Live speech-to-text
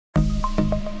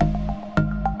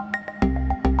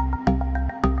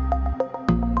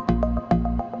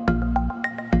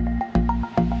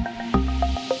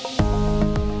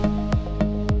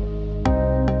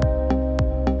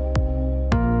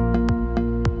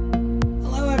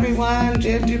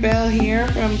Jenn DuBell here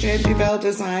from Jenn DuBell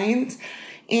Designs,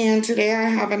 and today I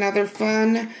have another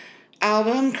fun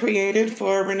album created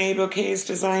for Reneabouquets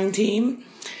design team.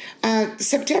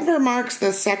 September marks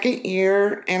the second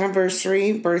year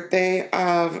anniversary birthday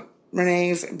of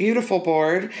Renee's beautiful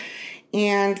board,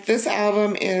 and this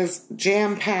album is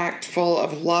jam-packed full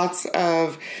of lots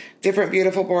of different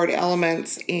beautiful board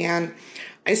elements. And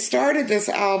I started this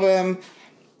album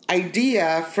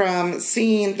idea from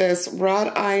seeing this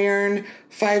wrought iron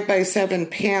 5x7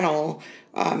 panel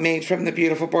made from the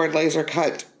beautiful board laser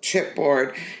cut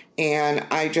chipboard, and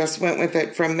I just went with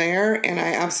it from there, and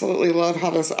I absolutely love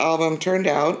how this album turned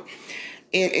out.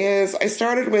 I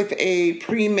started with a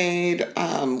pre-made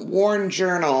worn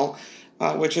journal,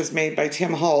 which is made by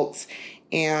Tim Holtz,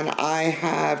 and I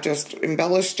have just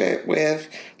embellished it with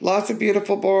lots of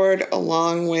beautiful board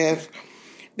along with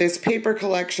this paper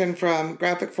collection from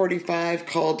Graphic 45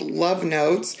 called Love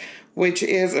Notes, which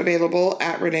is available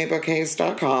at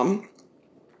Reneabouquets.com.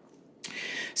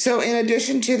 So in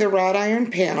addition to the wrought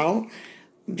iron panel,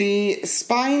 the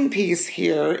spine piece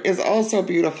here is also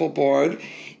beautiful board,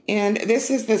 and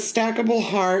this is the stackable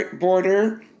heart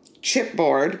border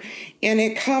chipboard, and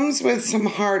it comes with some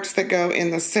hearts that go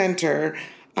in the center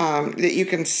that you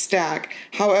can stack.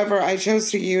 However, I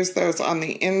chose to use those on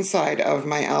the inside of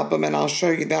my album, and I'll show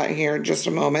you that here in just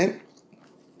a moment.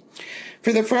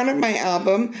 For the front of my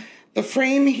album, the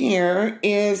frame here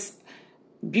is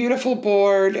beautiful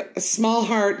board, small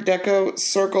heart deco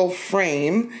circle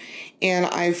frame, and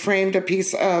I framed a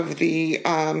piece of the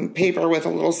paper with a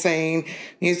little saying,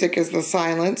 "Music is the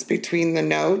silence between the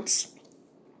notes."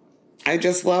 I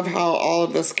just love how all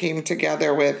of this came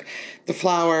together with the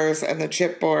flowers and the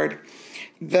chipboard.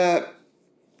 The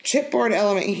chipboard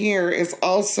element here is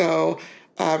also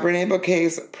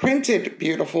Reneabouquets printed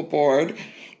beautiful board,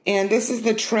 and this is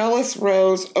the trellis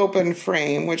rose open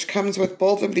frame, which comes with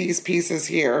both of these pieces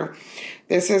here.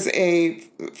 This is a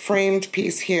framed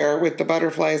piece here with the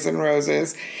butterflies and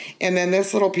roses, and then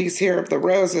this little piece here of the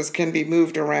roses can be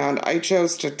moved around. I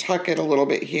chose to tuck it a little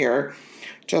bit here,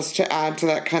 just to add to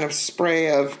that kind of spray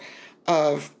of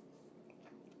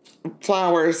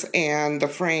flowers and the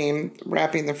frame,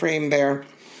 wrapping the frame there.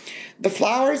 The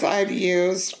flowers I've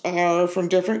used are from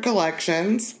different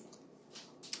collections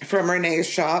from Renee's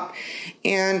shop,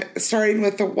 and starting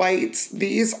with the whites,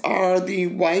 these are the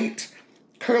white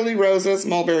curly roses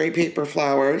mulberry paper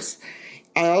flowers.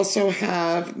 I also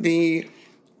have the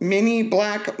mini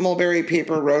black mulberry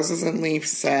paper roses and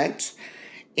leaves set,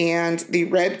 and the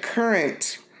red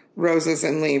currant roses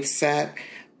and leaves set.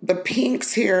 The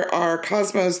pinks here are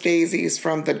Cosmos daisies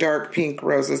from the dark pink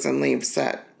roses and leaves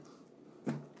set.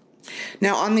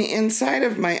 Now on the inside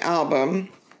of my album,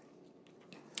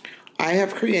 I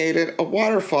have created a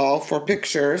waterfall for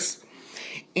pictures,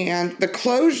 and the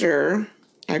closure,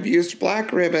 I've used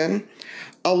black ribbon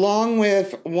along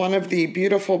with one of the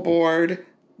beautiful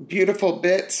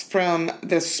bits from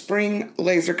the spring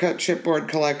laser cut chipboard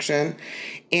collection,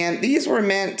 and these were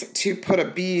meant to put a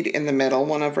bead in the middle,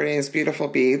 one of Renee's beautiful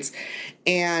beads,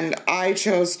 and I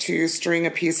chose to string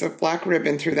a piece of black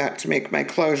ribbon through that to make my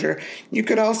closure. You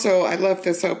could also, I left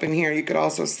this open here, you could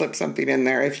also slip something in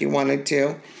there if you wanted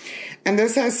to. And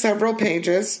this has several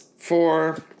pages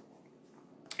for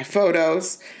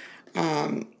photos.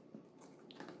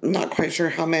 Not quite sure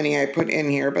how many I put in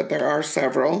here, but there are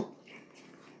several.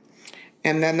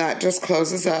 And then that just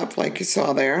closes up like you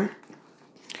saw there.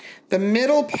 The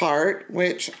middle part,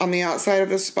 which on the outside of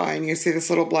the spine, you see this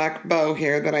little black bow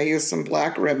here that I used some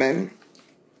black ribbon.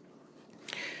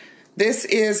 This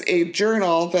is a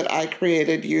journal that I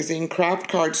created using craft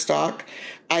cardstock.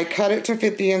 I cut it to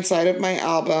fit the inside of my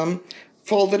album,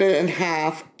 folded it in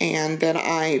half, and then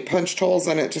I punched holes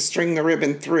in it to string the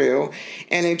ribbon through,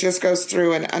 and it just goes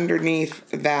through and underneath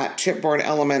that chipboard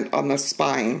element on the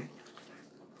spine.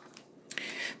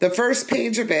 The first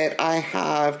page of it, I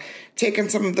have taken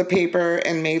some of the paper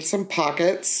and made some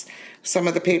pockets, some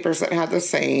of the papers that had the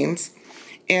sayings,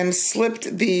 and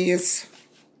slipped these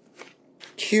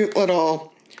cute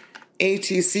little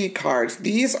ATC cards.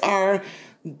 These are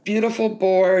beautiful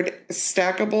board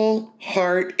stackable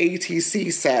heart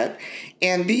ATC set,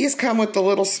 and these come with the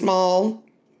little small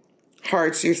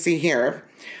hearts you see here,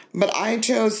 but I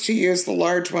chose to use the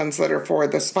large ones that are for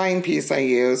the spine piece I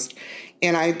used,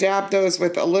 and I dabbed those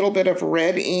with a little bit of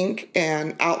red ink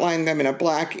and outlined them in a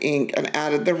black ink and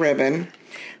added the ribbon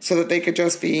so that they could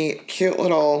just be cute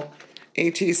little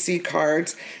ATC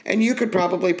cards. And you could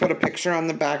probably put a picture on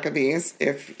the back of these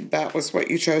if that was what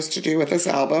you chose to do with this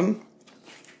album.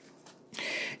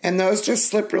 And those just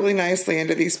slip really nicely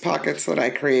into these pockets that I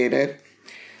created.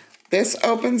 This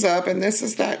opens up, and this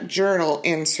is that journal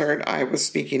insert I was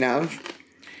speaking of.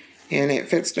 And it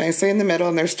fits nicely in the middle,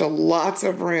 and there's still lots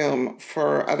of room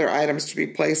for other items to be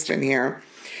placed in here.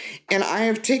 And I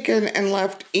have taken and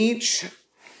left each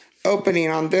opening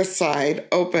on this side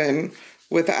open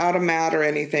without a mat or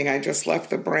anything. I just left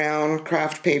the brown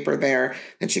craft paper there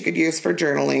that you could use for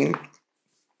journaling.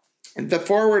 The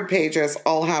forward pages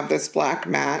all have this black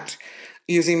mat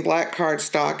using black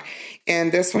cardstock.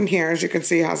 And this one here, as you can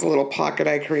see, has a little pocket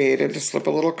I created to slip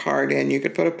a little card in. You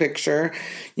could put a picture.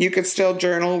 You could still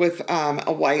journal with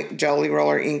a white Jelly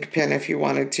Roller ink pen if you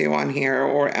wanted to on here,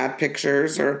 or add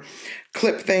pictures or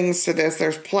clip things to this.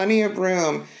 There's plenty of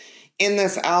room in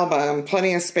this album,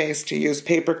 plenty of space to use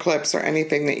paper clips or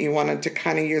anything that you wanted to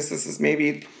kind of use this as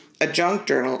maybe a junk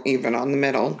journal even on the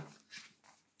middle.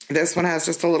 This one has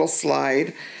just a little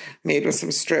slide made with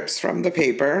some strips from the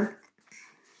paper.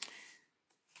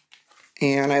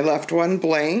 And I left one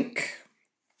blank.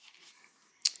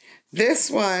 This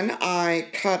one I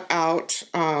cut out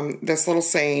this little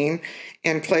saying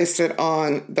and placed it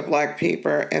on the black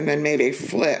paper and then made a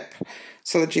flip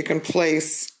so that you can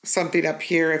place something up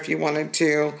here if you wanted to.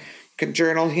 You could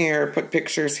journal here, put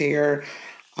pictures here.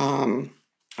 I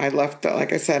left,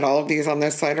 like I said, all of these on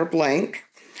this side are blank.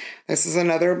 This is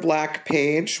another black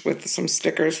page with some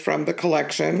stickers from the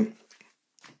collection.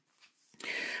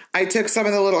 I took some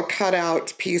of the little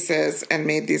cutout pieces and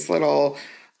made these little,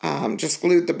 just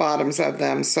glued the bottoms of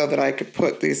them so that I could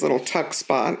put these little tuck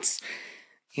spots.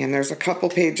 And there's a couple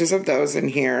pages of those in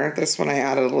here. This one I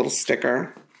added a little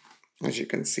sticker, as you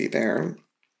can see there.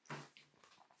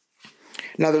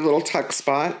 Another little tuck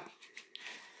spot.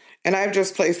 And I've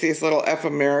just placed these little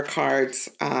ephemera cards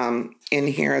in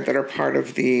here that are part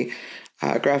of the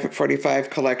Graphic 45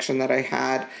 collection that I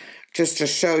had, just to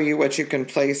show you what you can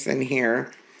place in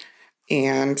here.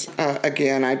 And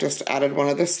again, I just added one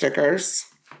of the stickers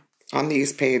on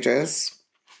these pages.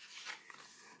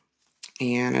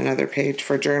 And another page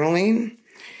for journaling.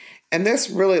 And this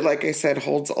really, like I said,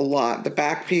 holds a lot. The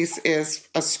back piece is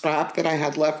a scrap that I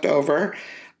had left over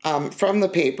from the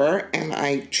paper, and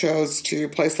I chose to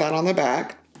place that on the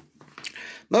back.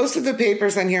 Most of the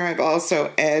papers in here I've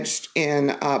also edged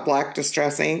in black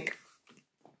distress ink.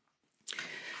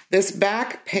 This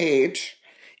back page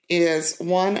is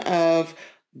one of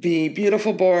the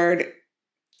Beautiful Board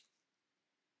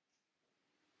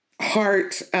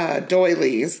heart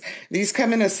doilies. These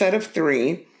come in a set of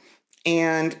 3,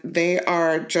 and they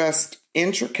are just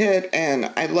intricate,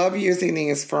 and I love using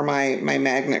these for my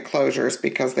magnet closures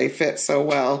because they fit so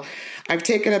well. I've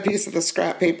taken a piece of the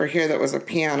scrap paper here that was a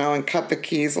piano and cut the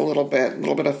keys a little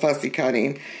bit of fussy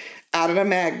cutting. Added a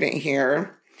magnet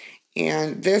here,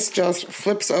 and this just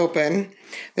flips open.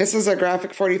 This is a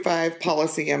Graphic 45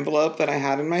 policy envelope that I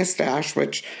had in my stash,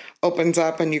 which opens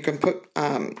up and you can put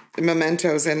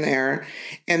mementos in there.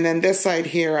 And then this side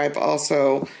here, I've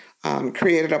also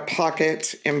created a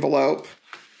pocket envelope,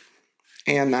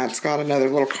 and that's got another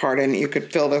little card in it. You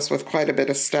could fill this with quite a bit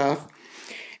of stuff.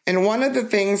 And one of the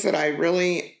things that I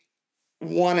really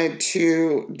wanted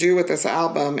to do with this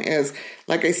album is,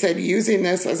 like I said, using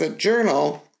this as a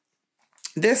journal.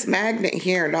 This magnet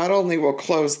here not only will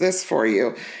close this for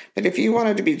you, but if you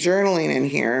wanted to be journaling in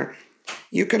here,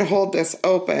 you can hold this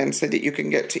open so that you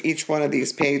can get to each one of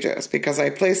these pages, because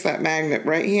I placed that magnet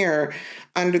right here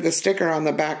under the sticker on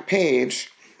the back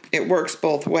page. It works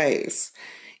both ways.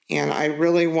 And I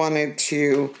really wanted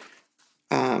to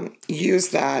use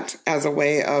that as a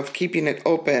way of keeping it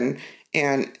open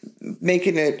and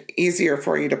making it easier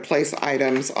for you to place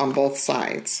items on both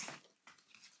sides.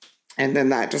 And then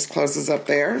that just closes up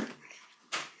there.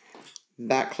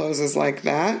 That closes like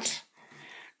that.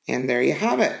 And there you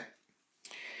have it.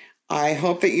 I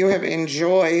hope that you have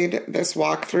enjoyed this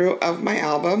walkthrough of my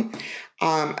album.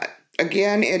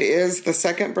 Again, it is the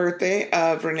 2nd birthday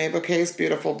of Reneabouquets'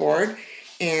 Beautiful Board,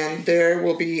 and there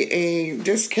will be a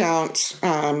discount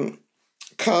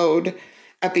code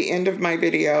at the end of my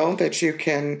video that you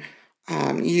can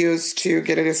use to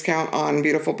get a discount on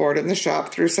Beautiful Board in the shop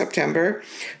through September.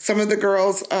 Some of the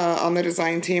girls on the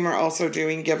design team are also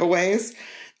doing giveaways.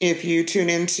 If you tune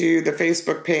into the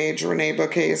Facebook page,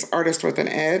 Reneabouquets Artist with an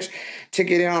Edge, to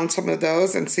get in on some of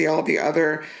those and see all the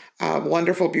other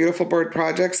wonderful Beautiful Board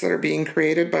projects that are being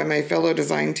created by my fellow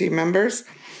design team members.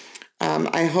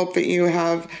 I hope that you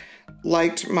have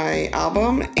liked my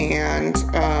album and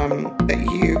that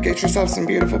you get yourself some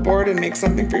Beautiful Board and make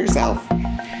something for yourself.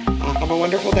 Have a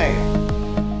wonderful day.